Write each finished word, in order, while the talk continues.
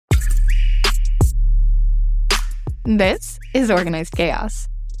This is Organized Chaos,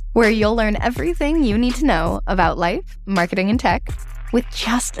 where you'll learn everything you need to know about life, marketing, and tech with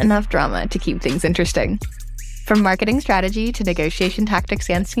just enough drama to keep things interesting. From marketing strategy to negotiation tactics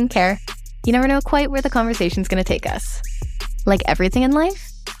and skincare, you never know quite where the conversation's going to take us. Like everything in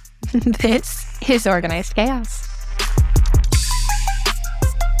life, this is Organized Chaos.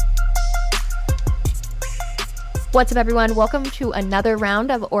 What's up, everyone? Welcome to another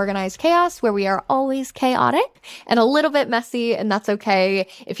round of Organized Chaos, where we are always chaotic and a little bit messy, and that's okay.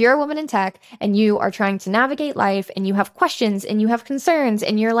 If you're a woman in tech and you are trying to navigate life and you have questions and you have concerns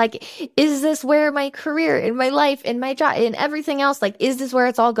and you're like, is this where my career, in my life, in my job, in everything else, like, is this where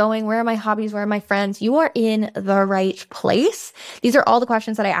it's all going? Where are my hobbies? Where are my friends? You are in the right place. These are all the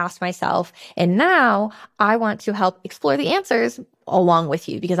questions that I asked myself, and now I want to help explore the answers along with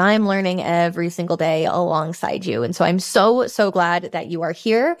you, because I am learning every single day alongside you. And so I'm so glad that you are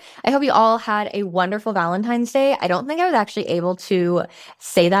here. I hope you all had a wonderful Valentine's Day. I don't think I was actually able to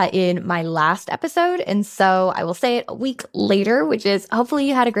say that in my last episode. And so I will say it a week later, which is hopefully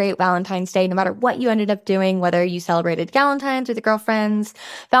you had a great Valentine's Day, no matter what you ended up doing, whether you celebrated Galentine's with your girlfriends,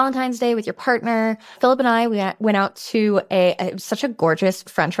 Valentine's Day with your partner. Philip and I, we went out to such a gorgeous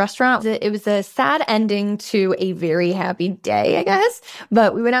French restaurant. It was a sad ending to a very happy day, I guess.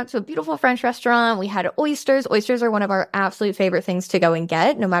 But we went out to a beautiful French restaurant. We had oysters. Oysters are one of our absolute favorite things to go and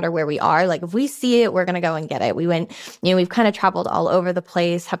get, no matter where we are. Like, if we see it, we're going to go and get it. We went, we've kind of traveled all over the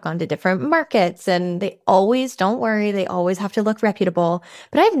place, have gone to different markets, and they always, don't worry, they always have to look reputable.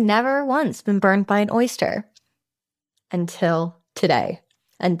 But I've never once been burned by an oyster until today.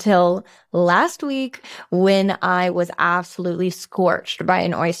 Until last week, when I was absolutely scorched by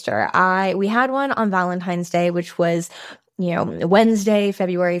an oyster. We had one on Valentine's Day, which was Wednesday,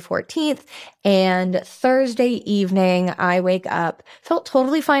 February 14th, and Thursday evening, I wake up, felt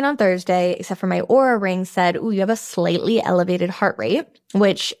totally fine on Thursday, except for my Oura ring said, ooh, you have a slightly elevated heart rate,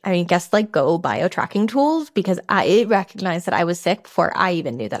 which I guess, like, go bio tracking tools, because it recognized that I was sick before I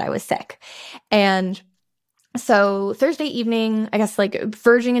even knew that I was sick. And so Thursday evening, I guess, like,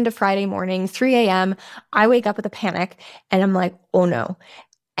 verging into Friday morning, 3 a.m., I wake up with a panic, and I'm like, oh no.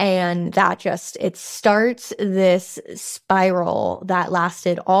 And it starts this spiral that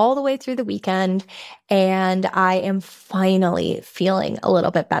lasted all the way through the weekend. And I am finally feeling a little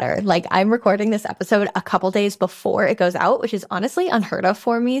bit better. Like, I'm recording this episode a couple days before it goes out, which is honestly unheard of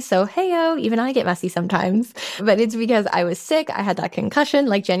for me. So, hey-o, even I get messy sometimes. But it's because I was sick. I had that concussion.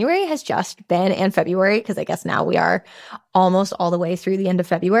 Like, January has just been, and February, because I guess now we are almost all the way through the end of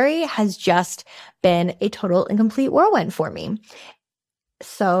February, has just been a total and complete whirlwind for me.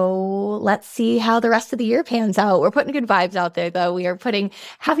 So let's see how the rest of the year pans out. We're putting good vibes out there, though. We are putting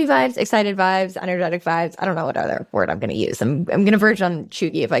happy vibes, excited vibes, energetic vibes. I don't know what other word I'm going to use. I'm going to verge on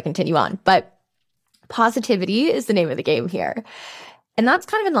chuggy if I continue on. But positivity is the name of the game here. And that's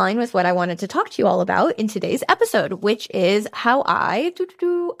kind of in line with what I wanted to talk to you all about in today's episode, which is how I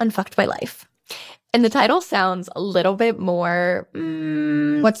unfucked my life. And the title sounds a little bit more,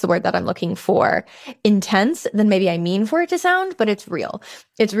 what's the word that I'm looking for? Intense than maybe I mean for it to sound, but it's real.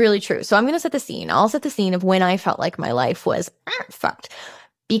 It's really true. So I'm going to set the scene. I'll set the scene of when I felt like my life was fucked,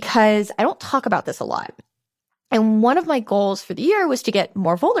 because I don't talk about this a lot. And one of my goals for the year was to get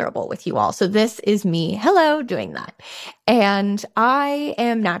more vulnerable with you all. So this is me, doing that. And I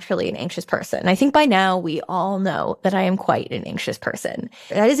am naturally an anxious person. I think by now we all know that I am quite an anxious person.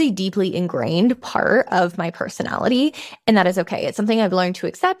 That is a deeply ingrained part of my personality, and that is okay. It's something I've learned to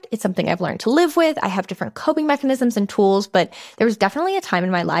accept. It's something I've learned to live with. I have different coping mechanisms and tools, but there was definitely a time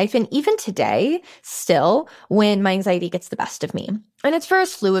in my life, and even today still, when my anxiety gets the best of me. And it's for a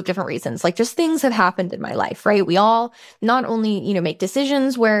slew of different reasons. Like, just things have happened in my life, right? We all not only, make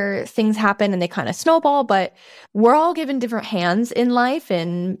decisions where things happen and they kind of snowball, but we're all given different hands in life.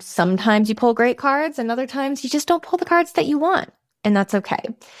 And sometimes you pull great cards, and other times you just don't pull the cards that you want. And that's okay.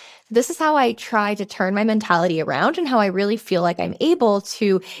 This is how I try to turn my mentality around, and how I really feel like I'm able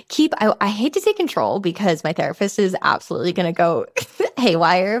to keep, I hate to say control, because my therapist is absolutely going to go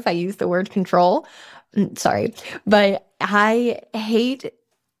haywire if I use the word control. Sorry, but I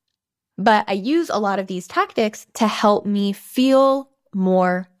use a lot of these tactics to help me feel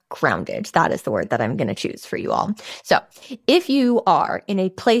more grounded. That is the word that I'm going to choose for you all. So if you are in a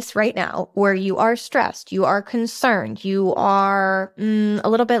place right now where you are stressed, you are concerned, you are a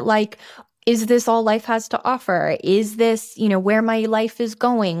little bit like Is this all life has to offer? Is this, where my life is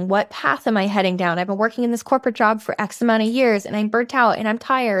going? What path am I heading down? I've been working in this corporate job for X amount of years and I'm burnt out and I'm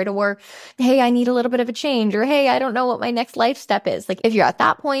tired, or hey, I need a little bit of a change, or hey, I don't know what my next life step is. Like if you're at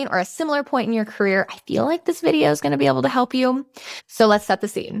that point or a similar point in your career, I feel like this video is going to be able to help you. So let's set the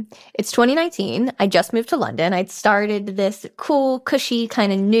scene. It's 2019. I just moved to London. I'd started this cool, cushy,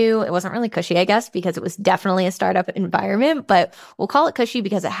 kind of new, it wasn't really cushy, I guess, because it was definitely a startup environment, but we'll call it cushy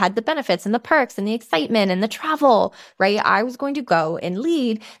because it had the benefits and the perks and the excitement and the travel, right? I was going to go and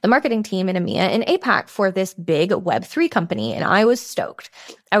lead the marketing team in EMEA and APAC for this big Web3 company. And I was stoked.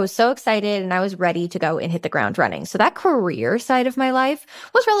 I was so excited and I was ready to go and hit the ground running. So that career side of my life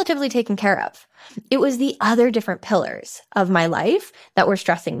was relatively taken care of. It was the other different pillars of my life that were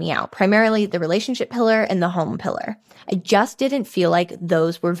stressing me out, primarily the relationship pillar and the home pillar. I just didn't feel like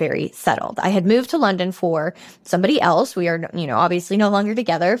those were very settled. I had moved to London for somebody else. We are, obviously no longer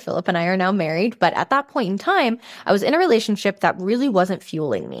together. Philip and I are now married. But at that point in time, I was in a relationship that really wasn't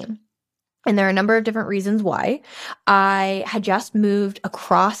fueling me. And there are a number of different reasons why. I had just moved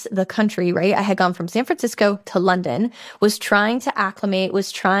across the country, right? I had gone from San Francisco to London, was trying to acclimate,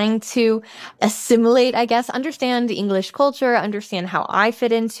 was trying to assimilate, I guess, understand the English culture, understand how I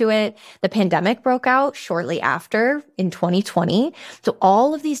fit into it. The pandemic broke out shortly after in 2020. So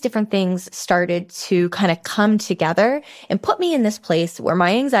all of these different things started to kind of come together and put me in this place where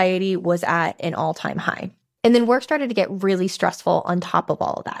my anxiety was at an all-time high. And then work started to get really stressful on top of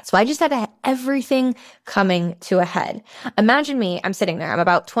all of that. So I just had to have everything coming to a head. Imagine me, I'm sitting there, I'm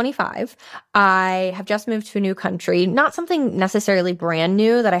about 25. I have just moved to a new country, not something necessarily brand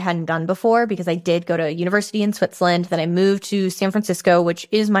new that I hadn't done before, because I did go to university in Switzerland. Then I moved to San Francisco, which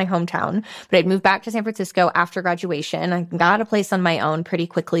is my hometown, but I'd moved back to San Francisco after graduation. I got a place on my own pretty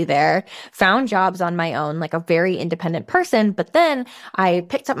quickly there, found jobs on my own, like a very independent person. But then I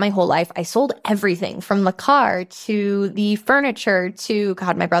picked up my whole life. I sold everything from the car to the furniture to,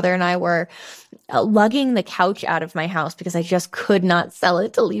 God, my brother and I were lugging the couch out of my house because I just could not sell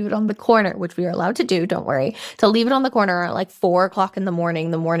it to leave it on the corner, which we are allowed to do, don't worry, to leave it on the corner at like 4 o'clock in the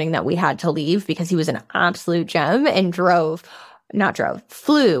morning that we had to leave, because he was an absolute gem and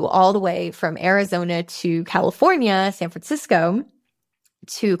flew all the way from Arizona to California, San Francisco,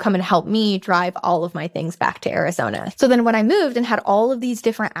 to come and help me drive all of my things back to Arizona. So then when I moved and had all of these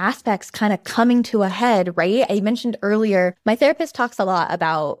different aspects kind of coming to a head, right? I mentioned earlier, my therapist talks a lot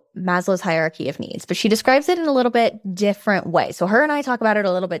about Maslow's hierarchy of needs, but she describes it in a little bit different way. So her and I talk about it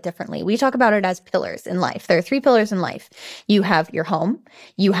a little bit differently. We talk about it as pillars in life. There are 3 pillars in life. You have your home,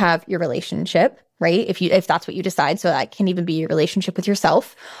 you have your relationship, right? If that's what you decide, so that can even be your relationship with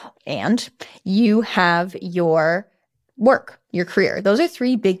yourself, and you have your work, your career. Those are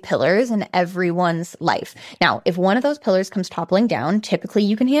 3 big pillars in everyone's life. Now, if one of those pillars comes toppling down, typically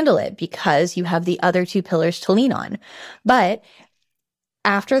you can handle it because you have the other 2 pillars to lean on. But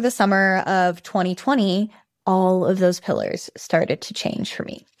after the summer of 2020, all of those pillars started to change for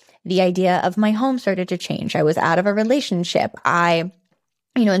me. The idea of my home started to change. I was out of a relationship.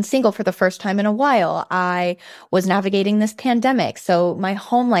 And single for the first time in a while. I was navigating this pandemic. So my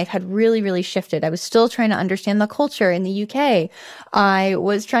home life had really, really shifted. I was still trying to understand the culture in the UK. I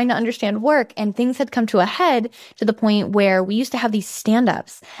was trying to understand work, and things had come to a head to the point where we used to have these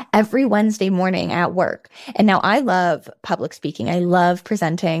stand-ups every Wednesday morning at work. And now I love public speaking. I love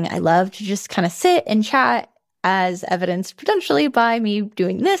presenting. I love to just kind of sit and chat, as evidenced potentially by me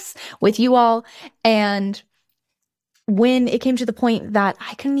doing this with you all. And when it came to the point that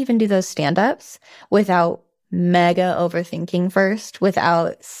I couldn't even do those stand-ups without mega overthinking first,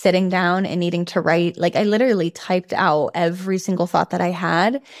 without sitting down and needing to write, like I literally typed out every single thought that I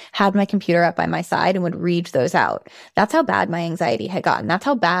had my computer up by my side, and would read those out. That's how bad my anxiety had gotten. That's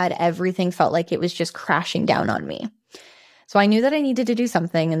how bad everything felt like it was just crashing down on me. So I knew that I needed to do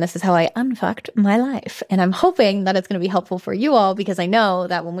something, and this is how I unfucked my life. And I'm hoping that it's going to be helpful for you all, because I know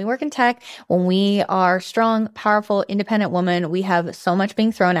that when we work in tech, when we are strong, powerful, independent women, we have so much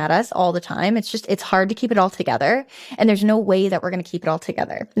being thrown at us all the time. It's hard to keep it all together. And there's no way that we're going to keep it all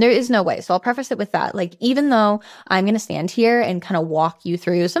together. There is no way. So I'll preface it with that. Like, even though I'm going to stand here and kind of walk you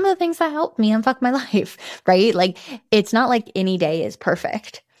through some of the things that helped me unfuck my life, right? Like, it's not like any day is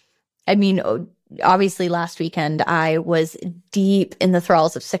perfect. I mean, obviously, last weekend, I was deep in the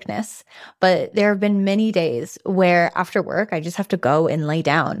thralls of sickness, but there have been many days where after work, I just have to go and lay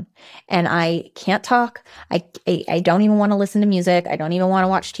down, and I can't talk. I don't even want to listen to music. I don't even want to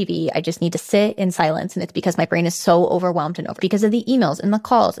watch TV. I just need to sit in silence. And it's because my brain is so overwhelmed and because of the emails and the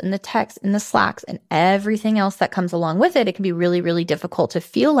calls and the texts and the Slacks and everything else that comes along with it. It can be really, really difficult to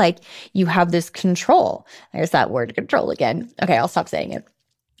feel like you have this control. There's that word, control, again. Okay, I'll stop saying it.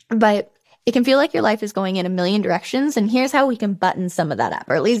 But It can feel like your life is going in a million directions, and here's how we can button some of that up,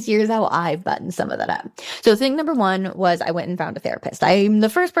 or at least here's how I button some of that up. So thing number one was I went and found a therapist. I'm the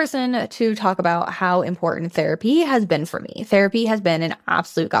first person to talk about how important therapy has been for me. Therapy has been an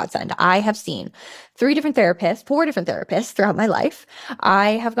absolute godsend. I have seen four different therapists throughout my life.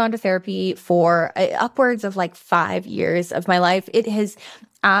 I have gone to therapy for upwards of like 5 years of my life. It has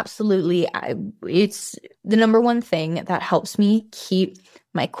absolutely, it's the number one thing that helps me keep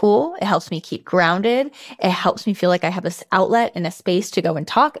my cool. It helps me keep grounded. It helps me feel like I have this outlet and a space to go and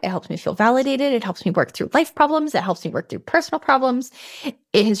talk. It helps me feel validated. It helps me work through life problems. It helps me work through personal problems.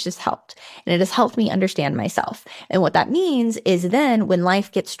 It has just helped. And it has helped me understand myself. And what that means is then when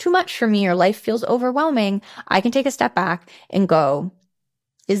life gets too much for me or life feels overwhelming, I can take a step back and go,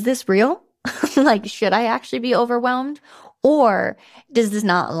 is this real? Like, should I actually be overwhelmed? Or does this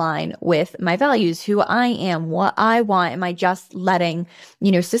not align with my values, who I am, what I want? Am I just letting,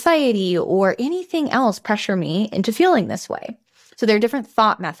 society or anything else pressure me into feeling this way? So there are different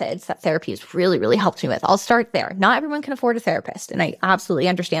thought methods that therapy has really, really helped me with. I'll start there. Not everyone can afford a therapist, and I absolutely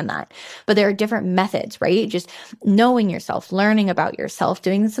understand that. But there are different methods, right? Just knowing yourself, learning about yourself,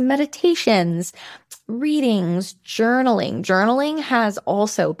 doing some meditations, readings, journaling. Journaling has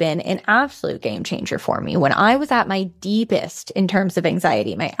also been an absolute game changer for me. When I was at my deepest in terms of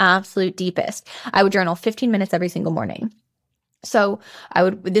anxiety, my absolute deepest, I would journal 15 minutes every single morning. So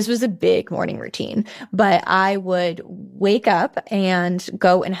this was a big morning routine, but I would wake up and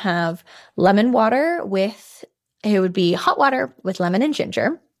go and have lemon water it would be hot water with lemon and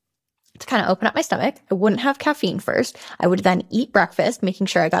ginger to kind of open up my stomach. I wouldn't have caffeine first. I would then eat breakfast, making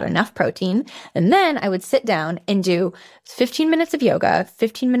sure I got enough protein. And then I would sit down and do 15 minutes of yoga,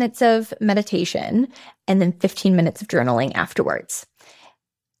 15 minutes of meditation, and then 15 minutes of journaling afterwards.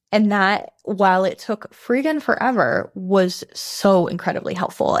 And that, while it took friggin' forever, was so incredibly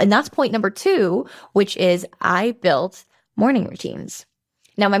helpful. And that's point number 2, which is I built morning routines.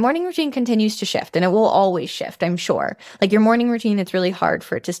 Now, my morning routine continues to shift, and it will always shift, I'm sure. Like your morning routine, it's really hard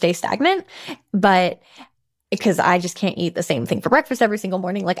for it to stay stagnant, but because I just can't eat the same thing for breakfast every single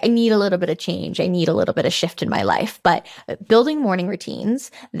morning. Like I need a little bit of change. I need a little bit of shift in my life. But building morning routines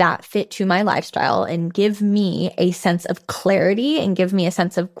that fit to my lifestyle and give me a sense of clarity and give me a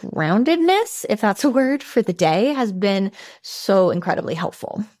sense of groundedness, if that's a word, for the day has been so incredibly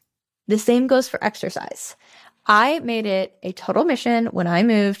helpful. The same goes for exercise. I made it a total mission when I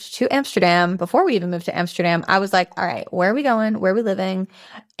moved to Amsterdam. Before we even moved to Amsterdam, I was like, all right, where are we going? Where are we living?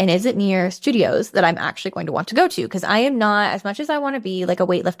 And is it near studios that I'm actually going to want to go to? Because I am not, as much as I want to be like a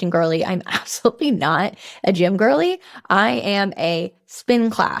weightlifting girly, I'm absolutely not a gym girly. I am a spin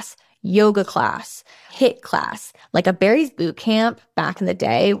class, yoga class, HIIT class, like a Barry's boot camp back in the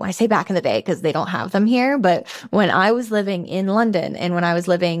day. Well, I say back in the day because they don't have them here, but when I was living in London and when I was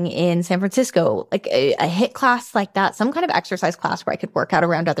living in San Francisco, like a HIIT class like that, some kind of exercise class where I could work out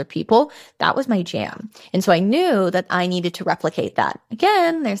around other people, that was my jam. And so I knew that I needed to replicate that.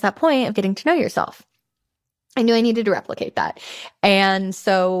 Again, there's that point of getting to know yourself. I knew I needed to replicate that. And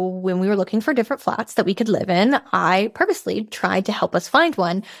so when we were looking for different flats that we could live in, I purposely tried to help us find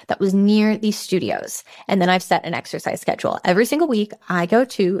one that was near these studios. And then I've set an exercise schedule. Every single week, I go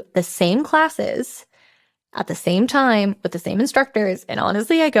to the same classes at the same time with the same instructors. And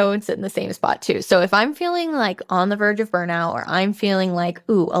honestly, I go and sit in the same spot too. So if I'm feeling like on the verge of burnout or I'm feeling like,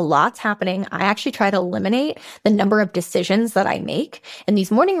 ooh, a lot's happening, I actually try to eliminate the number of decisions that I make. And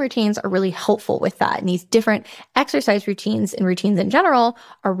these morning routines are really helpful with that. And these different exercise routines and routines in general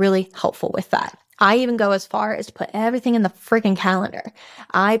are really helpful with that. I even go as far as to put everything in the freaking calendar.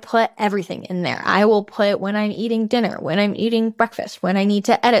 I put everything in there. I will put when I'm eating dinner, when I'm eating breakfast, when I need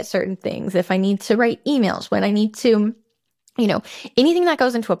to edit certain things, if I need to write emails, when I need to, anything that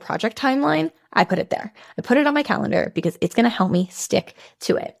goes into a project timeline, I put it there. I put it on my calendar because it's going to help me stick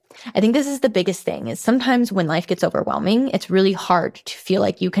to it. I think this is the biggest thing is sometimes when life gets overwhelming, it's really hard to feel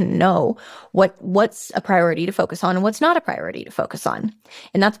like you can know what's a priority to focus on and what's not a priority to focus on.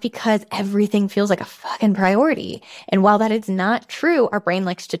 And that's because everything feels like a fucking priority. And while that is not true, our brain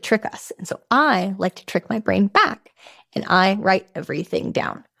likes to trick us. And so I like to trick my brain back and I write everything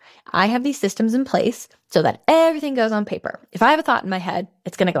down. I have these systems in place so that everything goes on paper. If I have a thought in my head,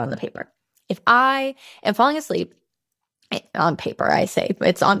 it's going to go on the paper. If I am falling asleep, on paper, I say,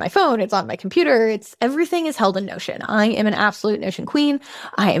 it's on my phone, it's on my computer, everything is held in Notion. I am an absolute Notion queen.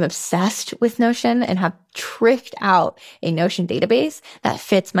 I am obsessed with Notion and have tricked out a Notion database that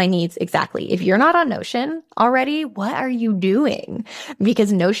fits my needs exactly. If you're not on Notion already, what are you doing?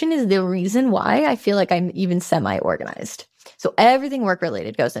 Because Notion is the reason why I feel like I'm even semi-organized. So everything work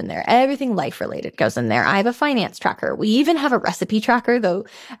related goes in there. Everything life related goes in there. I have a finance tracker. We even have a recipe tracker, though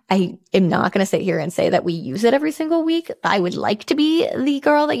I am not going to sit here and say that we use it every single week. I would like to be the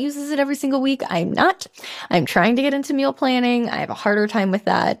girl that uses it every single week. I'm not. I'm trying to get into meal planning. I have a harder time with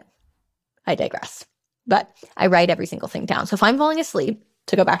that. I digress. But I write every single thing down. So if I'm falling asleep,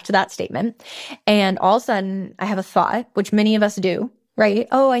 to go back to that statement, and all of a sudden I have a thought, which many of us do, right?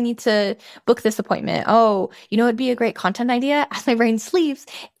 Oh, I need to book this appointment. Oh, it'd be a great content idea. As my brain sleeps,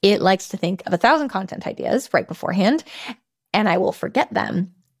 it likes to think of 1,000 content ideas right beforehand, and I will forget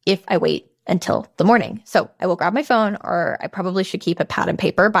them if I wait until the morning. So I will grab my phone, or I probably should keep a pad and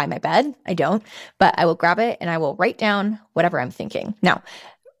paper by my bed. I don't, but I will grab it and I will write down whatever I'm thinking. Now,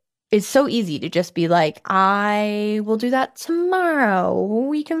 it's so easy to just be like, I will do that tomorrow.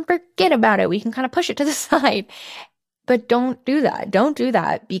 We can forget about it. We can kind of push it to the side. But don't do that. Don't do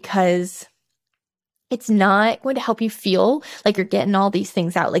that, because it's not going to help you feel like you're getting all these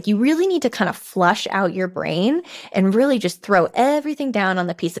things out. Like, you really need to kind of flush out your brain and really just throw everything down on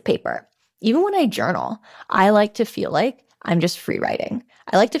the piece of paper. Even when I journal, I like to feel like I'm just free writing.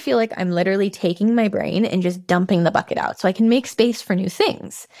 I like to feel like I'm literally taking my brain and just dumping the bucket out so I can make space for new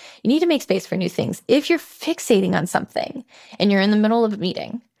things. You need to make space for new things. If you're fixating on something and you're in the middle of a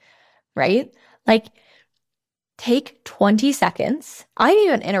meeting, right? Like, take 20 seconds. I've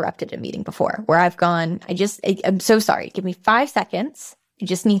even interrupted a meeting before where I've gone, I'm so sorry. Give me 5 seconds. I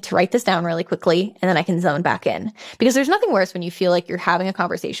just need to write this down really quickly, and then I can zone back in. Because there's nothing worse when you feel like you're having a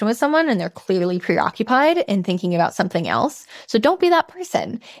conversation with someone and they're clearly preoccupied and thinking about something else. So don't be that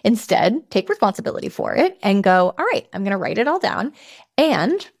person. Instead, take responsibility for it and go, all right, I'm going to write it all down,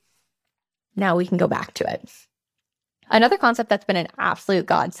 and now we can go back to it. Another concept that's been an absolute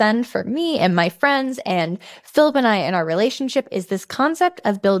godsend for me and my friends and Philip and I in our relationship is this concept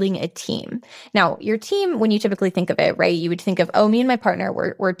of building a team. Now, your team, when you typically think of it, right, you would think of, oh, me and my partner,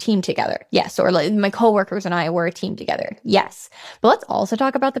 we're a team together. Yes. Or like my coworkers and I, we're a team together. Yes. But let's also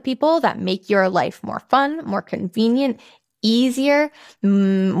talk about the people that make your life more fun, more convenient, easier,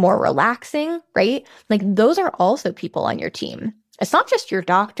 more relaxing, right? Like, those are also people on your team. It's not just your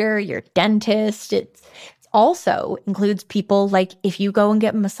doctor, your dentist. It's also includes people like if you go and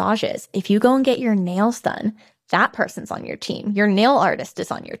get massages, if you go and get your nails done, that person's on your team. Your nail artist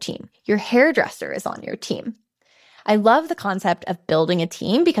is on your team. Your hairdresser is on your team. I love the concept of building a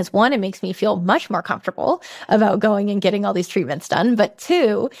team because, one, it makes me feel much more comfortable about going and getting all these treatments done. But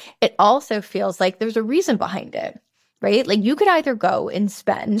two, it also feels like there's a reason behind it, right? Like, you could either go and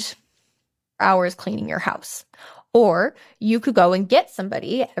spend hours cleaning your house, or you could go and get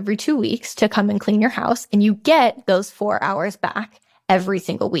somebody every 2 weeks to come and clean your house, and you get those 4 hours back every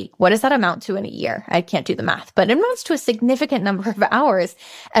single week. What does that amount to in a year? I can't do the math, but it amounts to a significant number of hours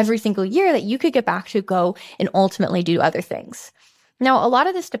every single year that you could get back to go and ultimately do other things. Now, a lot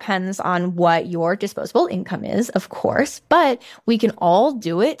of this depends on what your disposable income is, of course, but we can all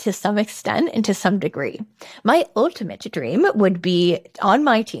do it to some extent and to some degree. My ultimate dream would be on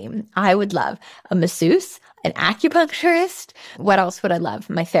my team. I would love a masseuse, an acupuncturist. What else would I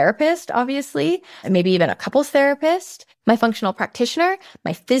love? My therapist, obviously, maybe even a couples therapist, my functional practitioner,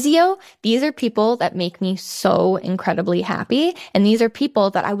 my physio. These are people that make me so incredibly happy. And these are people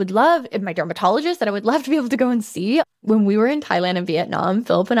that I would love, my dermatologist, that I would love to be able to go and see. When we were in Thailand and Vietnam,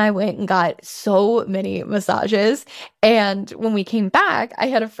 Philip and I went and got so many massages. And when we came back, I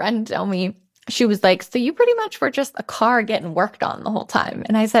had a friend tell me, she was like, so you pretty much were just a car getting worked on the whole time.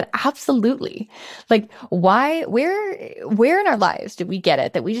 And I said, absolutely. Like, why, where in our lives did we get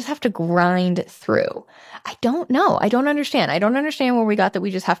it that we just have to grind through? I don't know. I don't understand. I don't understand where we got that we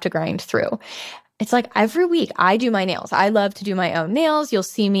just have to grind through. It's like every week I do my nails. I love to do my own nails. You'll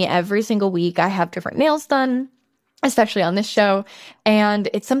see me every single week. I have different nails done, especially on this show. And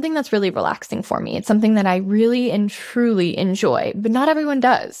it's something that's really relaxing for me. It's something that I really and truly enjoy, but not everyone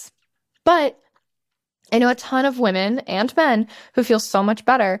does. But I know a ton of women and men who feel so much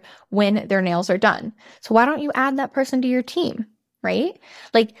better when their nails are done. So why don't you add that person to your team, right?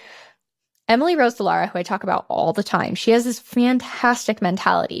 Like Emily Rose Delara, who I talk about all the time, she has this fantastic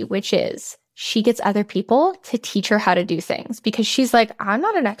mentality, which is she gets other people to teach her how to do things because she's like, I'm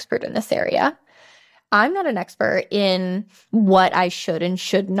not an expert in this area. I'm not an expert in what I should and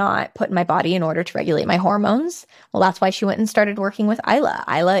should not put in my body in order to regulate my hormones. Well, that's why she went and started working with Isla.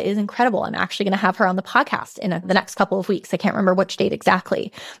 Isla is incredible. I'm actually going to have her on the podcast in the next couple of weeks. I can't remember which date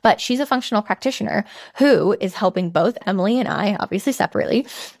exactly, but she's a functional practitioner who is helping both Emily and I, obviously separately,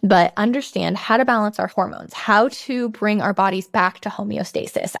 but understand how to balance our hormones, how to bring our bodies back to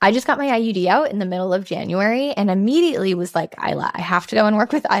homeostasis. I just got my IUD out in the middle of January and immediately was like, Isla, I have to go and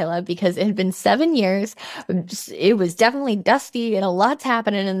work with Isla because it had been 7 years years. It was definitely dusty and a lot's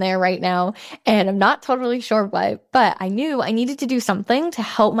happening in there right now. And I'm not totally sure what, but I knew I needed to do something to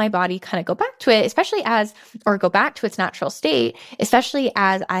help my body kind of go back to it, or go back to its natural state, especially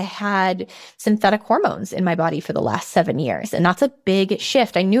as I had synthetic hormones in my body for the last 7 years. And that's a big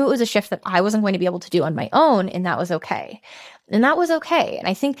shift. I knew it was a shift that I wasn't going to be able to do on my own, and that was okay. And that was okay. And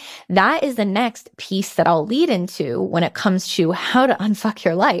I think that is the next piece that I'll lead into when it comes to how to unfuck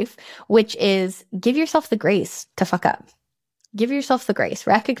your life, which is give yourself the grace to fuck up. Give yourself the grace.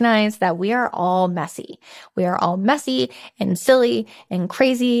 Recognize that we are all messy. We are all messy and silly and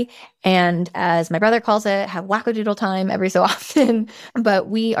crazy. And as my brother calls it, have wackadoodle time every so often. But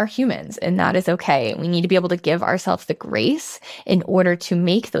we are humans, and that is okay. We need to be able to give ourselves the grace in order to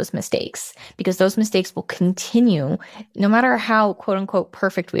make those mistakes, because those mistakes will continue no matter how quote unquote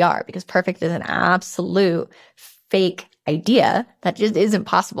perfect we are, because perfect is an absolute fake idea that just isn't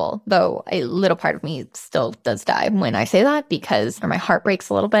possible. Though a little part of me still does die when I say that, or my heart breaks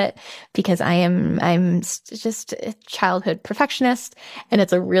a little bit, because I'm just a childhood perfectionist, and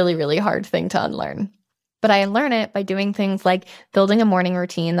it's a really, really hard thing to unlearn. But I unlearn it by doing things like building a morning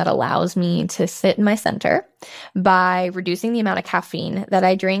routine that allows me to sit in my center, by reducing the amount of caffeine that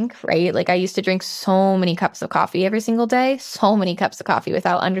I drink, right? Like I used to drink so many cups of coffee every single day, so many cups of coffee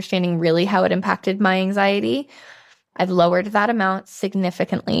without understanding really how it impacted my anxiety. I've lowered that amount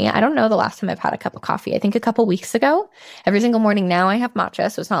significantly. I don't know the last time I've had a cup of coffee. I think a couple weeks ago. Every single morning now I have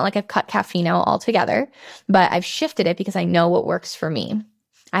matcha, so it's not like I've cut caffeine out altogether, but I've shifted it because I know what works for me.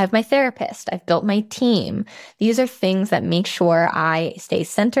 I have my therapist. I've built my team. These are things that make sure I stay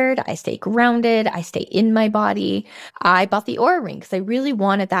centered, I stay grounded, I stay in my body. I bought the Oura Ring because I really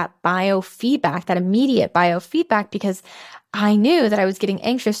wanted that biofeedback, that immediate biofeedback, because I knew that I was getting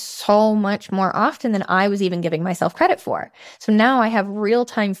anxious so much more often than I was even giving myself credit for. So now I have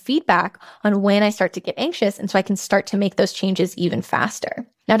real-time feedback on when I start to get anxious, and so I can start to make those changes even faster.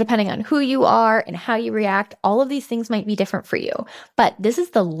 Now, depending on who you are and how you react, all of these things might be different for you. But this is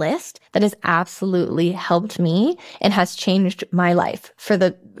the list that has absolutely helped me and has changed my life for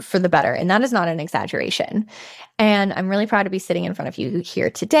the better. And that is not an exaggeration. And I'm really proud to be sitting in front of you here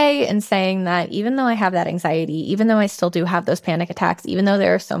today and saying that even though I have that anxiety, even though I still do have those panic attacks, even though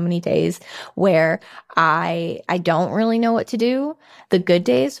there are so many days where I don't really know what to do, the good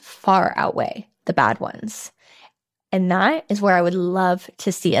days far outweigh the bad ones. And that is where I would love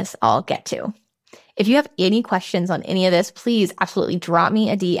to see us all get to. If you have any questions on any of this, please absolutely drop me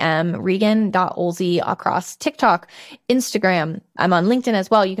a DM, Regan.Olsey, across TikTok, Instagram. I'm on LinkedIn as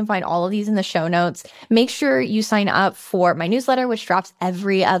well. You can find all of these in the show notes. Make sure you sign up for my newsletter, which drops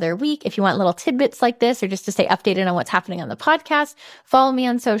every other week. If you want little tidbits like this, or just to stay updated on what's happening on the podcast, follow me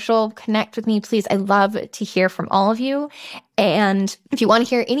on social, connect with me, please. I love to hear from all of you. And if you want to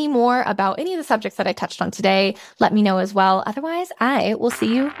hear any more about any of the subjects that I touched on today, let me know as well. Otherwise, I will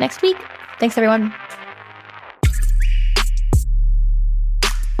see you next week. Thanks, everyone.